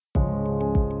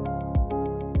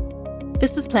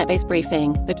This is Plant-Based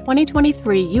Briefing. The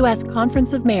 2023 U.S.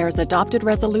 Conference of Mayors adopted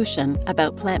resolution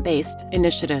about plant-based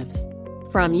initiatives.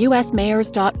 From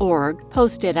usmayors.org,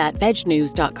 posted at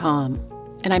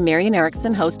vegnews.com. And I'm Marian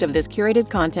Erickson, host of this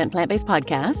curated content plant-based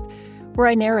podcast, where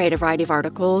I narrate a variety of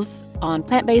articles on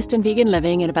plant-based and vegan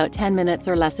living in about 10 minutes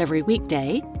or less every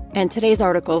weekday. And today's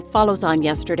article follows on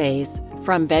yesterday's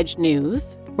from Veg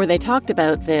News, where they talked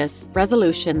about this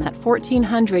resolution that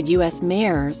 1,400 U.S.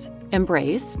 mayors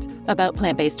embraced about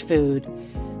plant-based food.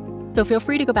 So feel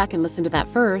free to go back and listen to that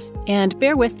first, and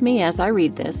bear with me as I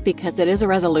read this because it is a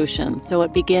resolution. So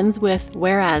it begins with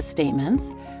whereas statements,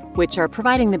 which are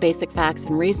providing the basic facts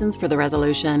and reasons for the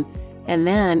resolution, and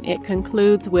then it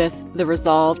concludes with the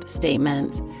resolved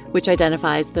statement, which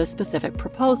identifies the specific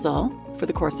proposal for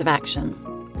the course of action.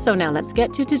 So now let's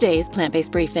get to today's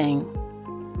plant-based briefing.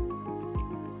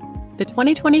 The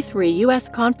 2023 U.S.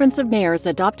 Conference of Mayors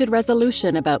adopted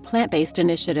resolution about plant-based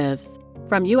initiatives.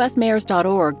 From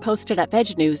usmayors.org, posted at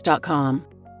vegnews.com.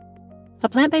 A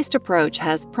plant-based approach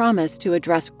has promised to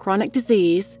address chronic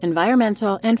disease,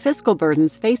 environmental, and fiscal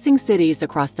burdens facing cities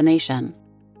across the nation.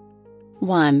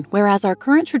 1. Whereas our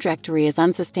current trajectory is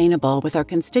unsustainable, with our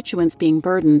constituents being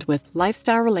burdened with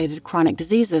lifestyle-related chronic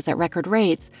diseases at record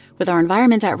rates, with our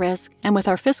environment at risk, and with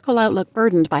our fiscal outlook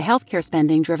burdened by healthcare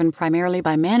spending driven primarily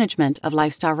by management of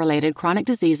lifestyle-related chronic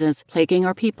diseases plaguing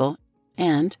our people.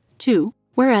 And 2.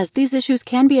 Whereas these issues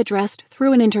can be addressed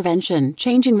through an intervention,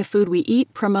 changing the food we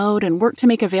eat, promote, and work to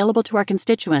make available to our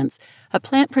constituents, a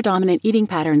plant-predominant eating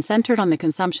pattern centered on the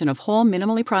consumption of whole,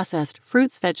 minimally processed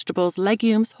fruits, vegetables,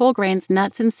 legumes, whole grains,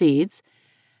 nuts, and seeds.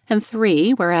 And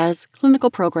 3, whereas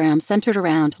clinical programs centered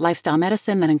around lifestyle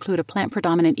medicine that include a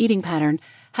plant-predominant eating pattern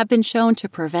have been shown to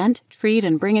prevent, treat,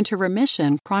 and bring into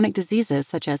remission chronic diseases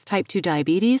such as type 2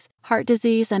 diabetes, heart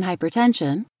disease, and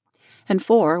hypertension. And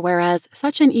 4, whereas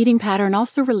such an eating pattern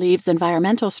also relieves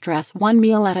environmental stress one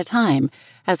meal at a time,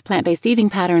 as plant-based eating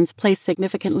patterns place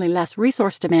significantly less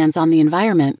resource demands on the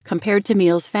environment compared to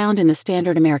meals found in the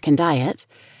standard American diet.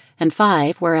 And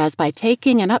 5, whereas by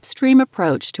taking an upstream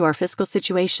approach to our fiscal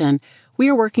situation, we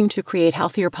are working to create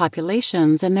healthier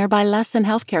populations and thereby lessen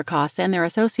healthcare costs and their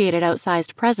associated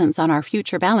outsized presence on our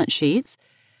future balance sheets.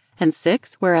 And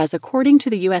 6, whereas according to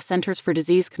the U.S. Centers for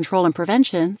Disease Control and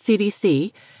Prevention,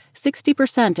 CDC,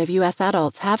 60% of U.S.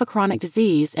 adults have a chronic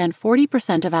disease, and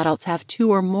 40% of adults have 2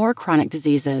 or more chronic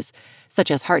diseases, such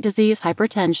as heart disease,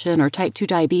 hypertension, or type 2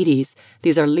 diabetes.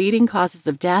 These are leading causes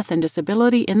of death and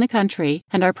disability in the country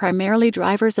and are primarily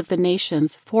drivers of the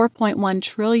nation's $4.1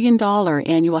 trillion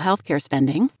annual healthcare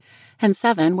spending. And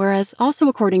 7, whereas also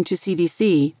according to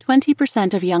CDC,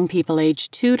 20% of young people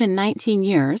aged 2 to 19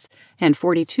 years and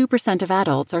 42% of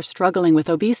adults are struggling with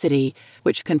obesity,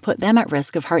 which can put them at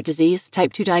risk of heart disease,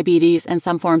 type 2 diabetes, and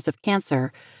some forms of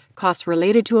cancer. Costs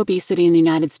related to obesity in the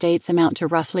United States amount to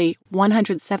roughly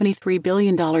 $173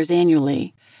 billion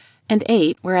annually. And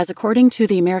 8, whereas according to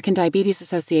the American Diabetes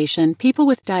Association, people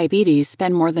with diabetes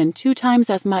spend more than 2 times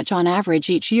as much on average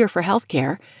each year for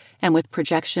healthcare. And with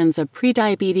projections of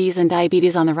prediabetes and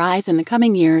diabetes on the rise in the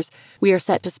coming years, we are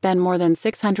set to spend more than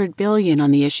 $600 billion on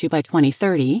the issue by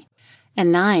 2030.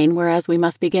 And 9, whereas we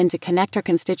must begin to connect our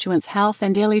constituents' health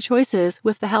and daily choices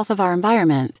with the health of our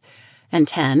environment. And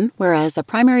 10, whereas a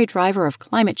primary driver of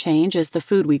climate change is the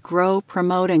food we grow,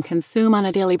 promote, and consume on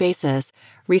a daily basis.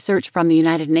 Research from the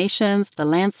United Nations, The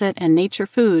Lancet, and Nature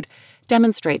Food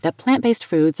demonstrate that plant-based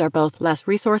foods are both less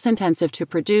resource-intensive to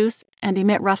produce and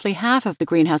emit roughly half of the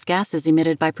greenhouse gases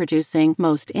emitted by producing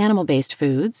most animal-based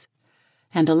foods.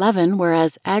 And 11,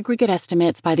 whereas aggregate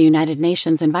estimates by the United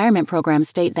Nations Environment Program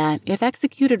state that, if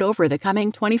executed over the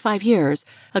coming 25 years,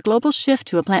 a global shift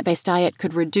to a plant-based diet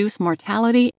could reduce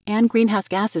mortality and greenhouse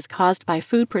gases caused by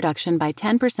food production by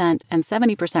 10% and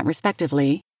 70%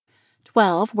 respectively.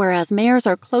 12, whereas mayors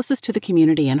are closest to the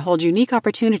community and hold unique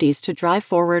opportunities to drive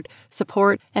forward,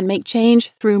 support, and make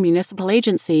change through municipal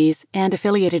agencies and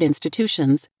affiliated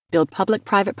institutions, build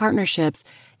public-private partnerships,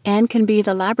 and can be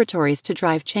the laboratories to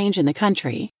drive change in the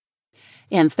country.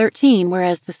 And 13,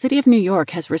 whereas the City of New York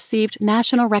has received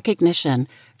national recognition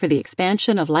for the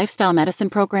expansion of lifestyle medicine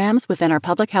programs within our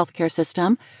public healthcare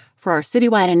system, for our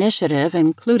citywide initiative,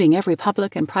 including every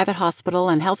public and private hospital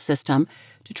and health system,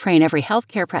 to train every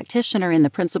healthcare practitioner in the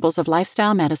principles of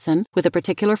lifestyle medicine with a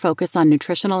particular focus on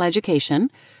nutritional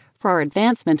education, for our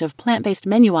advancement of plant-based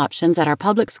menu options at our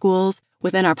public schools,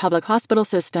 within our public hospital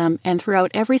system, and throughout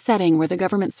every setting where the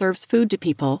government serves food to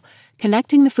people,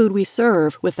 connecting the food we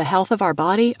serve with the health of our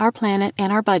body, our planet,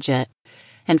 and our budget.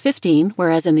 And 15,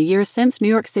 whereas in the years since New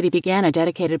York City began a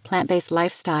dedicated plant-based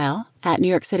lifestyle At New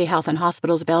York City Health and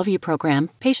Hospital's Bellevue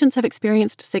program, patients have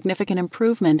experienced significant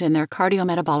improvement in their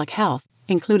cardiometabolic health,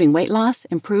 including weight loss,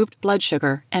 improved blood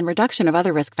sugar, and reduction of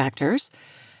other risk factors.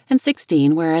 And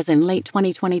 16, whereas in late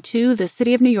 2022, the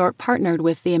City of New York partnered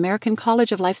with the American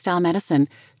College of Lifestyle Medicine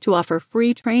to offer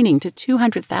free training to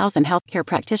 200,000 healthcare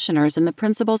practitioners in the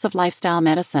principles of lifestyle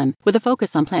medicine, with a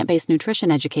focus on plant-based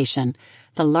nutrition education,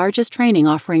 the largest training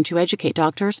offering to educate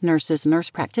doctors, nurses, nurse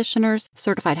practitioners,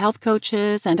 certified health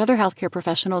coaches, and other healthcare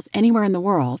professionals anywhere in the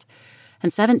world.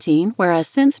 And 17, whereas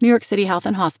since New York City Health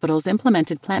and Hospitals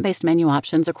implemented plant-based menu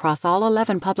options across all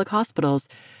 11 public hospitals,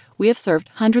 we have served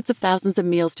hundreds of thousands of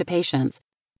meals to patients.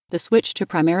 The switch to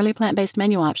primarily plant-based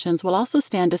menu options will also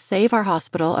stand to save our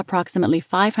hospital approximately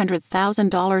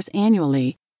 $500,000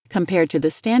 annually compared to the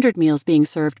standard meals being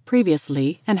served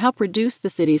previously and help reduce the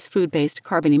city's food-based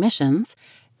carbon emissions.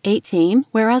 18,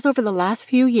 whereas over the last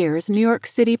few years, New York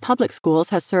City Public Schools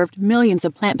has served millions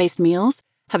of plant-based meals,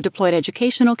 have deployed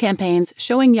educational campaigns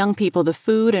showing young people the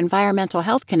food-environmental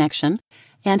health connection,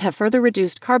 and have further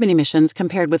reduced carbon emissions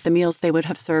compared with the meals they would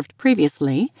have served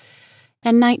previously.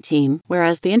 And 19,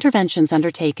 whereas the interventions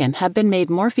undertaken have been made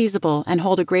more feasible and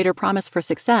hold a greater promise for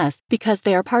success because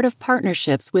they are part of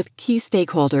partnerships with key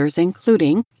stakeholders,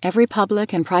 including every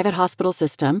public and private hospital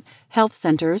system, health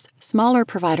centers, smaller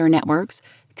provider networks,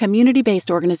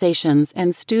 community-based organizations,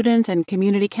 and student and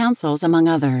community councils, among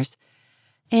others.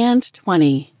 And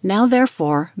 20, now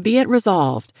therefore, be it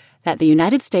resolved that the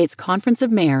United States Conference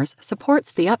of Mayors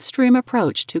supports the upstream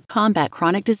approach to combat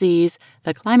chronic disease,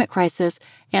 the climate crisis,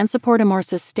 and support a more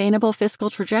sustainable fiscal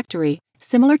trajectory,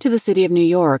 similar to the City of New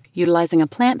York, utilizing a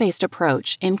plant-based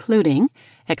approach, including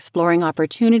exploring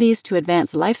opportunities to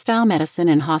advance lifestyle medicine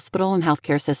in hospital and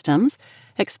healthcare systems,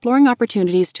 exploring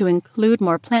opportunities to include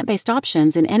more plant-based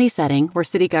options in any setting where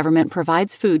city government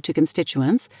provides food to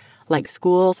constituents, like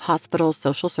schools, hospitals,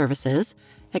 social services,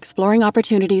 exploring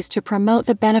opportunities to promote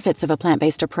the benefits of a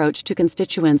plant-based approach to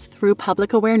constituents through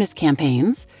public awareness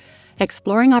campaigns,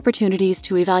 exploring opportunities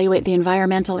to evaluate the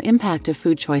environmental impact of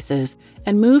food choices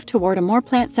and move toward a more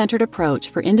plant-centered approach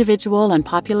for individual and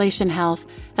population health,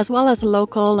 as well as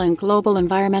local and global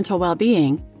environmental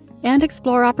well-being, and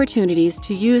explore opportunities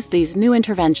to use these new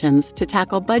interventions to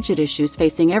tackle budget issues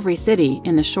facing every city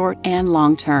in the short and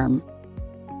long term.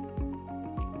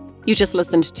 You just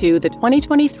listened to the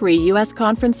 2023 U.S.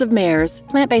 Conference of Mayors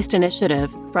Plant-Based Initiative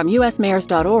from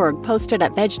usmayors.org, posted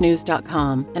at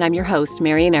vegnews.com, and I'm your host,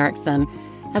 Marian Erickson.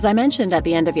 As I mentioned at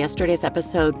the end of yesterday's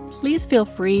episode, please feel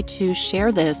free to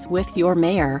share this with your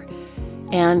mayor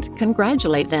and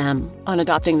congratulate them on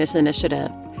adopting this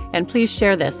initiative. And please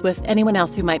share this with anyone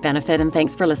else who might benefit, and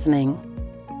thanks for listening.